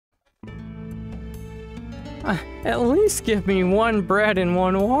At least give me 1 bread and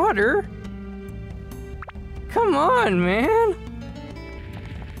 1 water. Come on, man.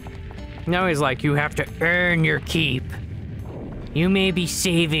 Now he's like, you have to earn your keep. You may be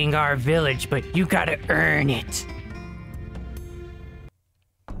saving our village, but you gotta earn it.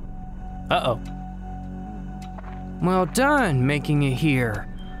 Uh-oh. Well done, making it here.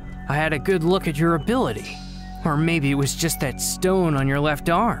 I had a good look at your ability. Or maybe it was just that stone on your left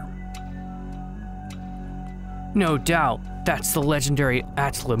arm. No doubt, that's the legendary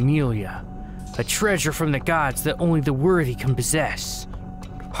Atlamelia, a treasure from the gods that only the worthy can possess.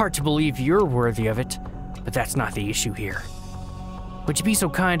 Hard to believe you're worthy of it, but that's not the issue here. Would you be so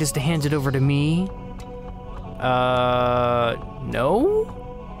kind as to hand it over to me? No?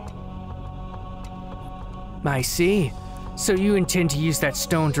 I see. So you intend to use that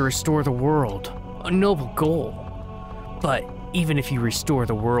stone to restore the world. A noble goal. But even if you restore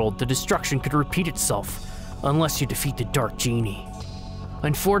the world, the destruction could repeat itself, unless you defeat the Dark Genie.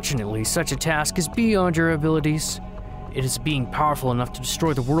 Unfortunately, such a task is beyond your abilities. It is a being powerful enough to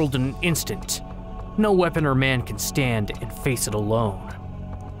destroy the world in an instant. No weapon or man can stand and face it alone.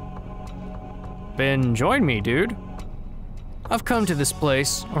 Then join me, dude. I've come to this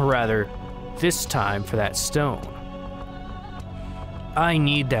place, or rather, this time for that stone. I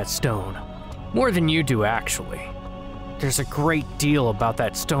need that stone. More than you do, actually. There's a great deal about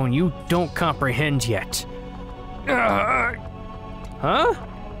that stone you don't comprehend yet. Huh?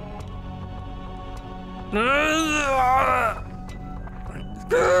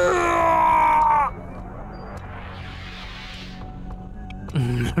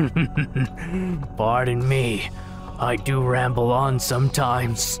 Pardon me, I do ramble on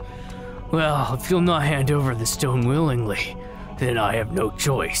sometimes. Well, if you'll not hand over the stone willingly, then I have no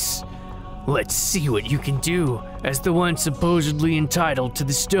choice. Let's see what you can do as the one supposedly entitled to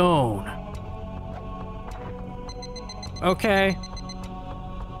the stone. Okay.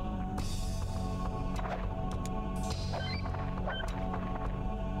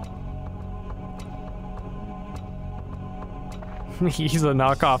 He's a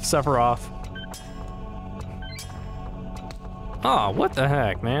knockoff Sephiroth. Oh, what the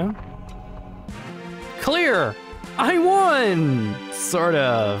heck, man? Clear! I won! Sort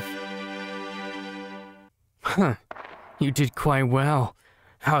of. Huh. You did quite well.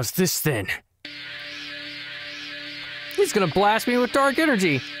 How's this then? He's gonna blast me with dark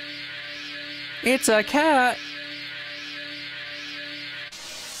energy. It's a cat.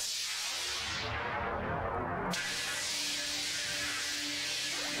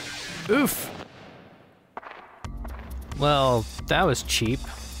 Oof. Well, that was cheap.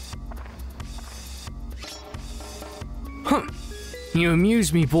 Huh. You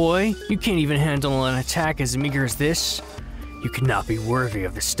amuse me, boy. You can't even handle an attack as meager as this. You cannot be worthy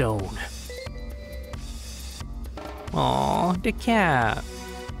of the stone. Aw, the cat.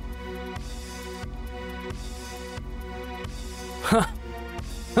 Huh.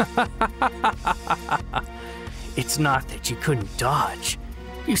 It's not that you couldn't dodge.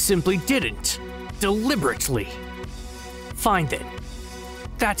 You simply didn't. Deliberately. Fine then.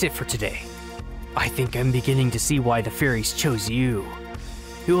 That's it for today. I think I'm beginning to see why the fairies chose you.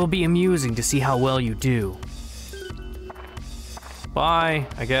 It will be amusing to see how well you do. Bye,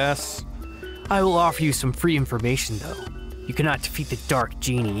 I guess. I will offer you some free information, though. You cannot defeat the Dark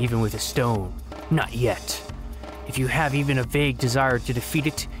Genie even with a stone. Not yet. If you have even a vague desire to defeat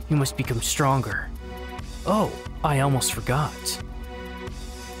it, you must become stronger. Oh, I almost forgot.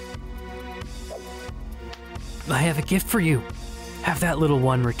 I have a gift for you. Have that little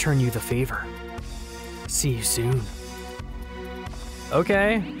one return you the favor. See you soon.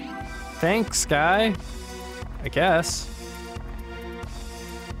 Okay. Thanks, guy. I guess.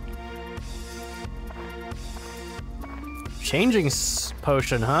 Changing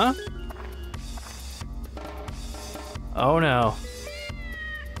potion, huh? Oh no.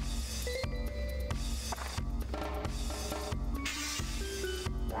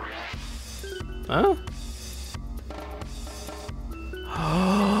 Huh?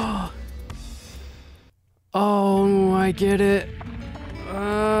 Oh, I get it.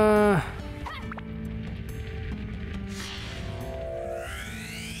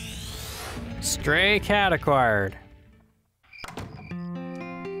 Stray cat acquired.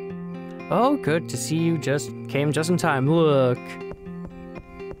 Oh, good to see you came just in time. Look.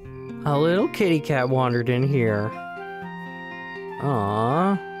 A little kitty cat wandered in here.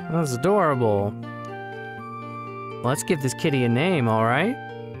 Aw, that's adorable. Let's give this kitty a name, alright?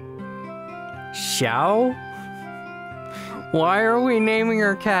 Xiao? Why are we naming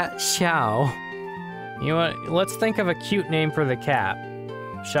our cat Xiao? You know what? Let's think of a cute name for the cat.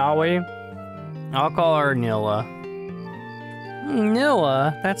 Shall we? I'll call her Nilla.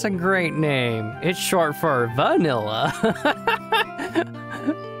 Nilla? That's a great name. It's short for vanilla.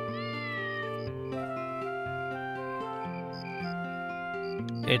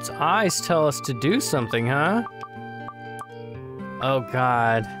 Its eyes tell us to do something, huh? Oh,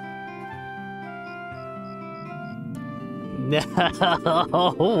 God. No,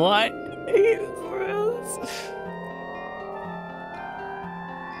 what?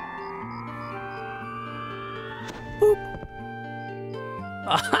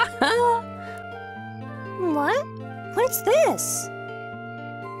 What? What's this?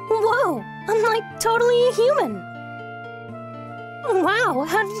 Whoa, I'm like totally a human. Wow,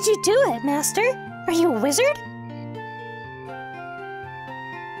 how did you do it, Master? Are you a wizard?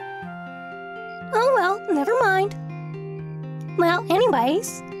 Oh well, never mind. Well,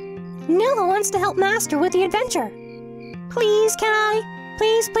 anyways, Nilla wants to help Master with the adventure. Please, can I?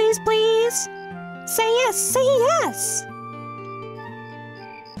 Please, please, please? Say yes, say yes!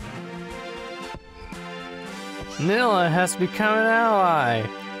 Nilla has become an ally.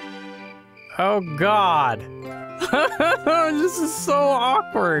 Oh, God. This is so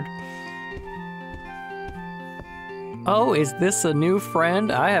awkward. Oh, is this a new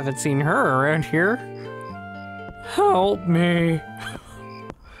friend? I haven't seen her around here. Help me.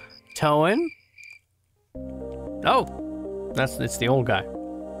 Toan? Oh, it's the old guy.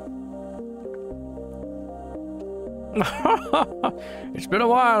 It's been a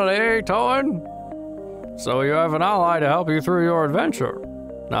while, eh, Toan? So you have an ally to help you through your adventure.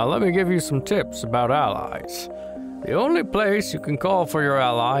 Now let me give you some tips about allies. The only place you can call for your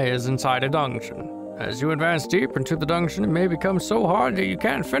ally is inside a dungeon. As you advance deep into the dungeon, it may become so hard that you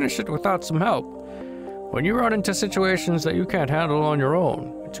can't finish it without some help. When you run into situations that you can't handle on your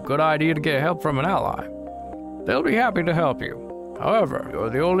own, it's a good idea to get help from an ally. They'll be happy to help you. However, you're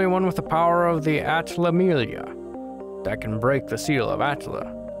the only one with the power of the Atlamelia that can break the seal of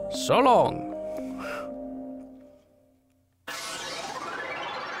Atla. So long!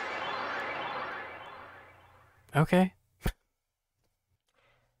 Okay.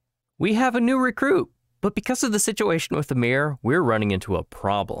 We have a new recruit, but because of the situation with the mayor, we're running into a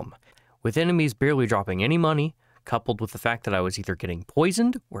problem. With enemies barely dropping any money, coupled with the fact that I was either getting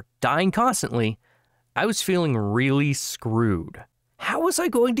poisoned or dying constantly, I was feeling really screwed. How was I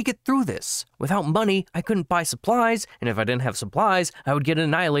going to get through this? Without money, I couldn't buy supplies, and if I didn't have supplies, I would get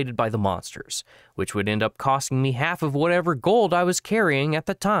annihilated by the monsters, which would end up costing me half of whatever gold I was carrying at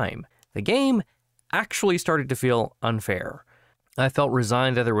the time. The game actually started to feel unfair. I felt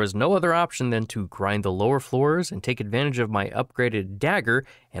resigned that there was no other option than to grind the lower floors and take advantage of my upgraded dagger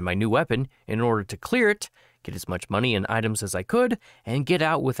and my new weapon in order to clear it, get as much money and items as I could, and get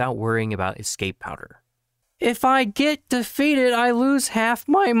out without worrying about escape powder. If I get defeated, I lose half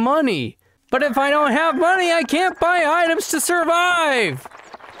my money. But if I don't have money, I can't buy items to survive.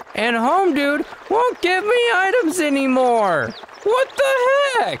 And Home Dude won't give me items anymore. What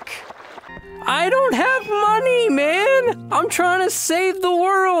the heck? I don't have money, man! I'm trying to save the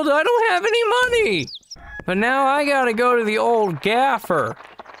world! I don't have any money! But now I gotta go to the old gaffer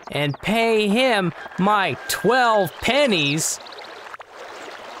and pay him my 12 pennies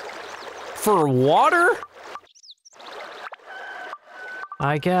for water?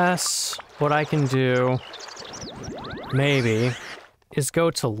 I guess what I can do, maybe, is go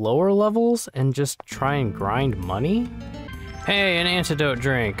to lower levels and just try and grind money? Hey, an antidote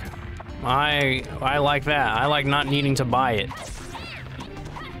drink. I like that. I like not needing to buy it.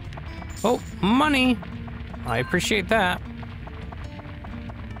 Oh, money. I appreciate that.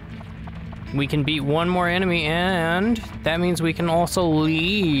 We can beat one more enemy, and that means we can also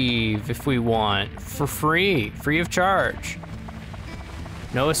leave if we want, for free of charge.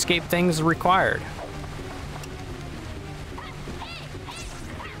 No escape things required.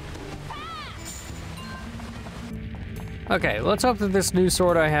 Okay, let's hope that this new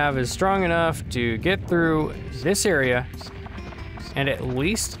sword I have is strong enough to get through this area and at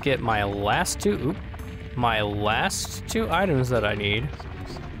least get my last two items that I need.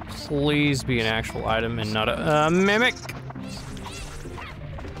 Please be an actual item and not a mimic.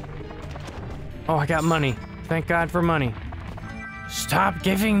 Oh, I got money. Thank God for money. Stop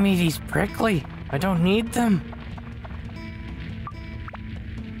giving me these prickly. I don't need them.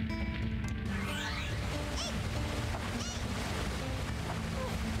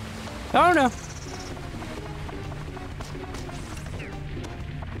 Oh no!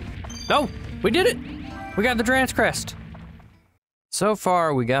 Oh, we did it! We got the Trance Crest. So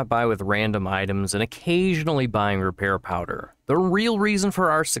far, we got by with random items and occasionally buying repair powder. The real reason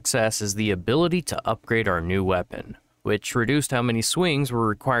for our success is the ability to upgrade our new weapon. which reduced how many swings were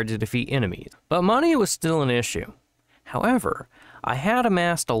required to defeat enemies. But money was still an issue. However, I had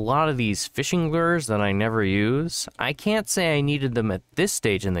amassed a lot of these fishing lures that I never use. I can't say I needed them at this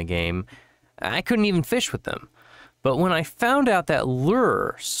stage in the game. I couldn't even fish with them. But when I found out that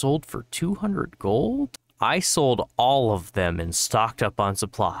lure sold for 200 gold, I sold all of them and stocked up on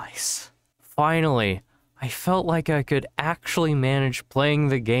supplies. Finally, I felt like I could actually manage playing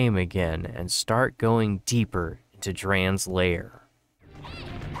the game again and start going deeper into Dran's lair.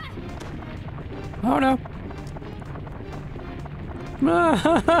 Oh no. No!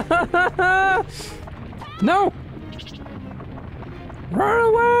 Run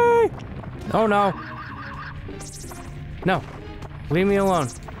away! Oh no. No. Leave me alone.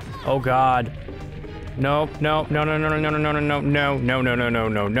 Oh god. No, no, no, no, no, no, no, no, no, no, no, no, no, no, no,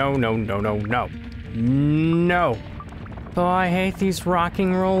 no, no, no, no, no. No. Oh, I hate these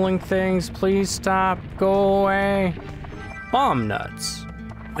rocking, rolling things. Please stop. Go away. Bomb nuts.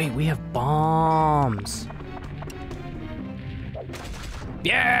 Wait, we have bombs.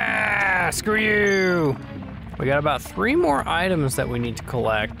 Yeah! Screw you! We got about 3 more items that we need to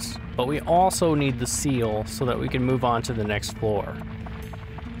collect, but we also need the seal so that we can move on to the next floor.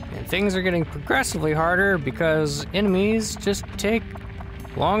 And things are getting progressively harder because enemies just take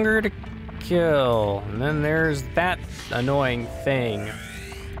longer to kill. And then there's that annoying thing.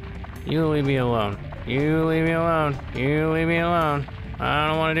 You leave me alone. You leave me alone. You leave me alone. I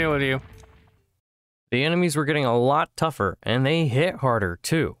don't want to deal with you. The enemies were getting a lot tougher, and they hit harder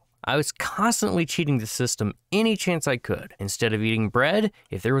too. I was constantly cheating the system any chance I could. Instead of eating bread,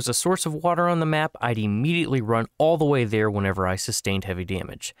 if there was a source of water on the map, I'd immediately run all the way there whenever I sustained heavy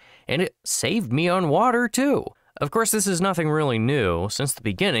damage. And it saved me on water too. Of course, this is nothing really new. Since the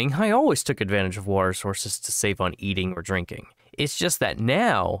beginning, I always took advantage of water sources to save on eating or drinking. It's just that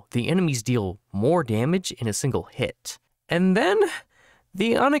now, the enemies deal more damage in a single hit. And then,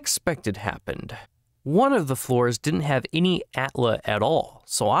 the unexpected happened. One of the floors didn't have any Atla at all,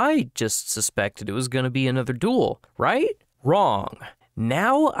 so I just suspected it was going to be another duel, right? Wrong.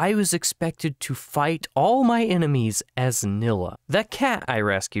 Now I was expected to fight all my enemies as Nilla, the cat I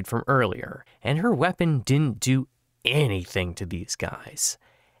rescued from earlier, and her weapon didn't do anything to these guys.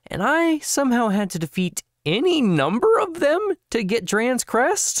 And I somehow had to defeat any number of them to get Dran's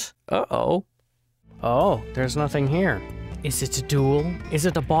crest? Uh-oh. Oh, there's nothing here. Is it a duel? Is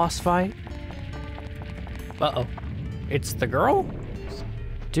it a boss fight? Uh-oh. It's the girl?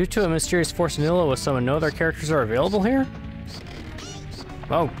 Due to a mysterious force, Nilla will summon no other characters are available here?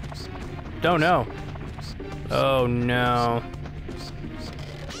 Oh. Oh no. Oh no.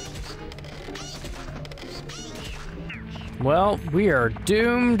 Well, we are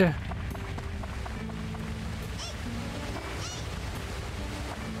doomed.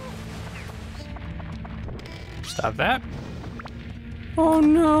 Stop that. Oh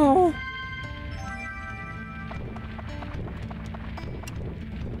no.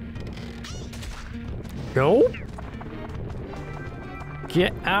 Go?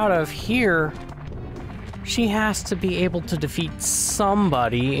 Get out of here. She has to be able to defeat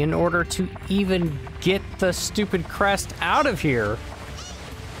somebody in order to even get the stupid crest out of here.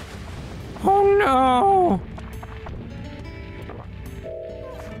 Oh no!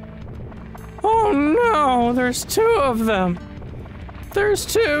 Oh no, there's 2 of them. There's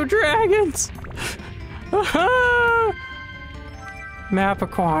 2 dragons. Map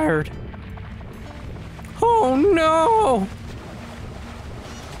acquired. Oh no!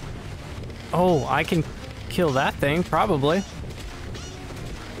 Oh, I can kill that thing, probably.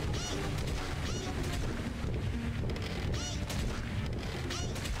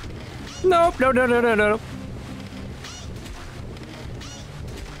 Nope, no, no, no, no, no.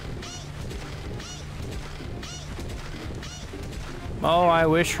 Oh, I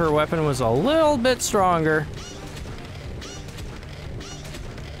wish her weapon was a little bit stronger.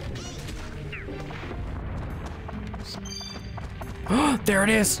 There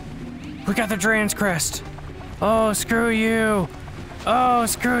it is! We got the Dran's crest! Oh, screw you! Oh,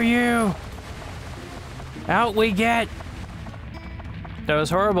 screw you! Out we get! That was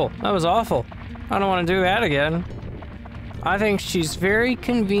horrible. That was awful. I don't want to do that again. I think she's very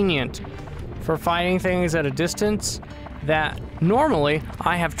convenient for fighting things at a distance that normally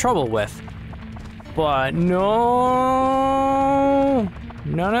I have trouble with. But no!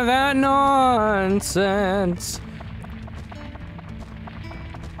 None of that nonsense!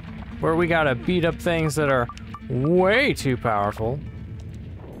 Where we gotta beat up things that are way too powerful.